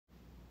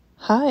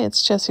Hi,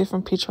 it's Jessie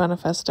from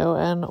Peachmanifesto,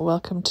 and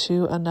welcome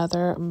to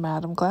another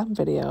Madam Glam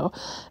video.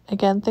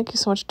 Again, thank you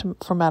so much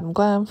for Madam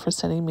Glam for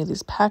sending me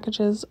these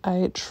packages.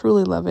 I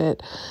truly love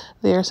it.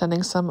 They are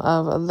sending some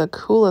of the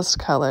coolest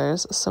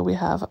colors. So we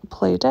have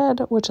Play Dead,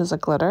 which is a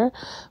glitter.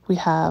 We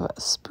have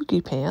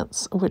Spooky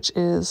Pants, which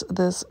is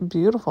this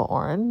beautiful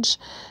orange.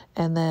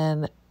 And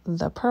then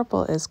the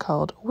purple is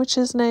called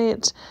Witch's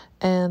Night,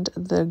 and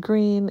the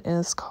green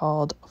is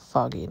called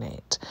Foggy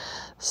Night.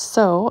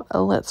 So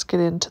let's get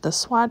into the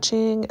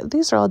swatching.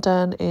 These are all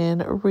done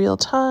in real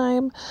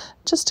time,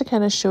 just to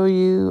kind of show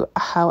you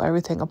how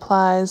everything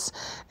applies.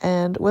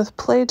 And with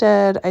Play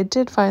Dead, I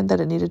did find that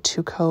it needed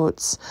 2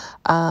 coats,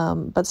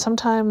 but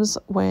sometimes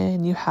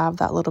when you have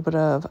that little bit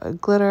of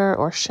glitter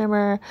or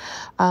shimmer,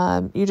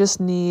 you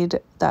just need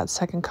that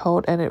second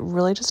coat, and it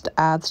really just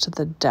adds to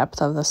the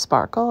depth of the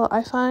sparkle,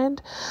 I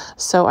find.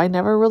 So I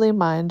never really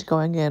mind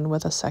going in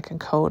with a second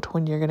coat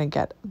when you're going to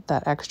get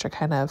that extra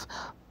kind of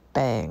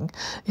bang,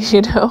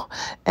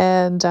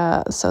 and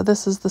so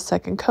this is the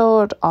second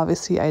coat.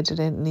 Obviously I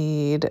didn't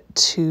need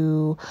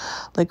to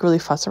really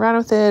fuss around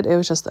with it. It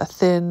was just a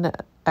thin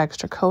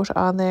extra coat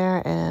on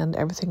there, and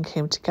everything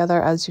came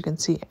together. As you can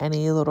see,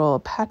 any little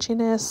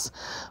patchiness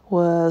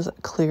was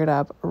cleared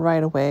up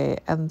right away,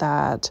 and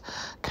that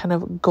kind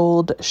of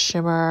gold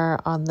shimmer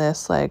on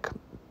this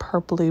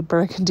purpley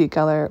burgundy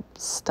color,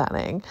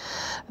 stunning.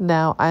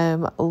 Now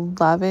I'm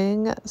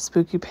loving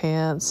Spooky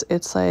Pants.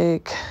 It's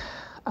a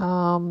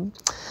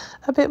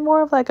bit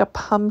more of a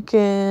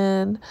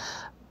pumpkin,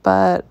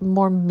 but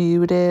more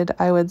muted,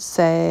 I would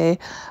say.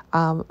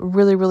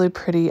 Really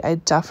pretty. I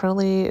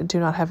definitely do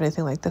not have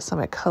anything like this in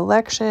my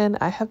collection.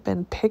 I have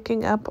been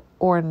picking up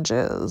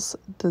oranges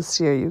this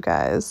year, you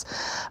guys.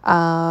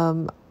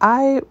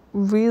 I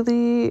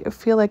really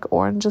feel like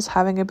orange is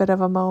having a bit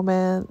of a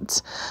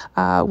moment,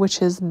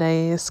 which is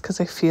nice because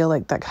I feel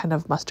like that kind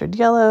of mustard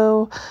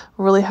yellow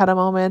really had a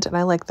moment, and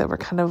I like that we're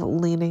kind of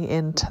leaning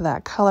into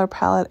that color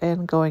palette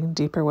and going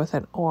deeper with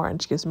an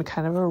orange. Gives me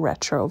kind of a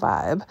retro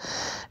vibe.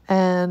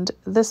 And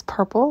this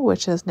purple,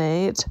 which is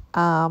Nate,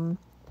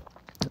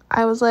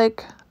 I was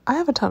like, I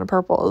have a ton of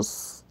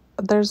purples.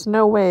 There's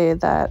no way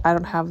that I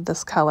don't have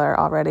this color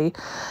already.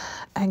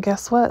 And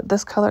guess what?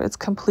 This color is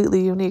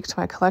completely unique to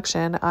my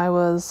collection. I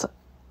was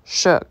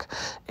shook.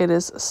 It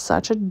is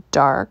such a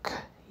dark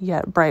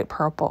yet bright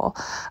purple.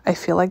 I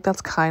feel like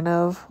that's kind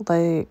of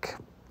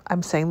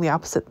I'm saying the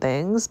opposite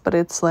things, but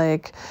it's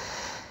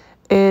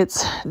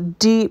it's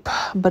deep,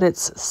 but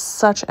it's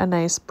such a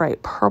nice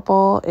bright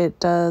purple. It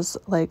does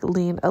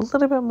lean a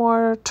little bit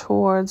more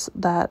towards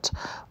that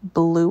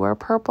bluer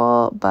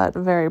purple, but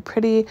very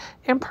pretty.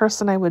 In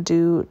person, I would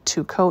do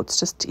 2 coats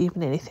just to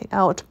even anything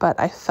out, but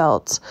I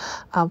felt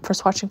for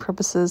swatching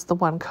purposes, the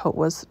 1 coat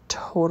was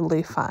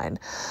totally fine.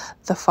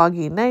 The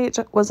Foggy Night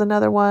was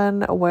another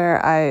one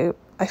where I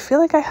feel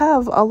like I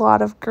have a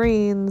lot of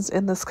greens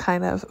in this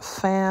kind of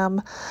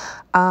fam.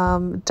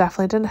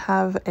 Definitely didn't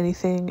have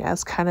anything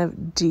as kind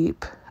of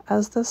deep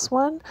as this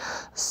one.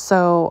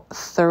 So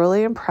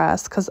thoroughly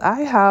impressed, because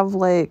I have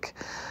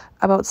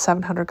about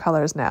 700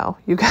 colors now,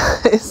 you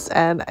guys,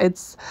 and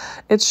it's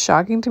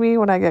shocking to me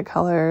when I get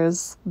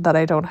colors that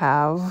I don't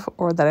have,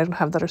 or that I don't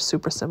have that are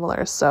super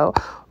similar. So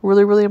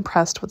really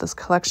impressed with this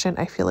collection.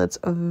 I feel it's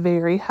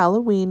very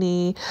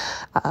Halloween-y.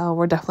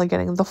 We're definitely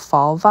getting the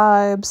fall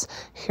vibes.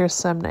 Here's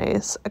some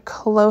nice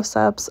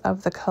close-ups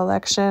of the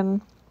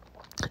collection,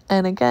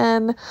 and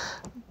again,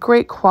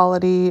 great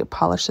quality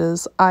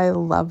polishes. I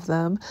love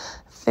them.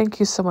 Thank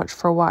you so much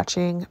for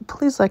watching.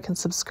 Please like and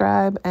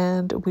subscribe,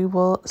 and we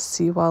will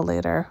see you all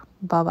later.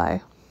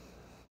 Bye-bye.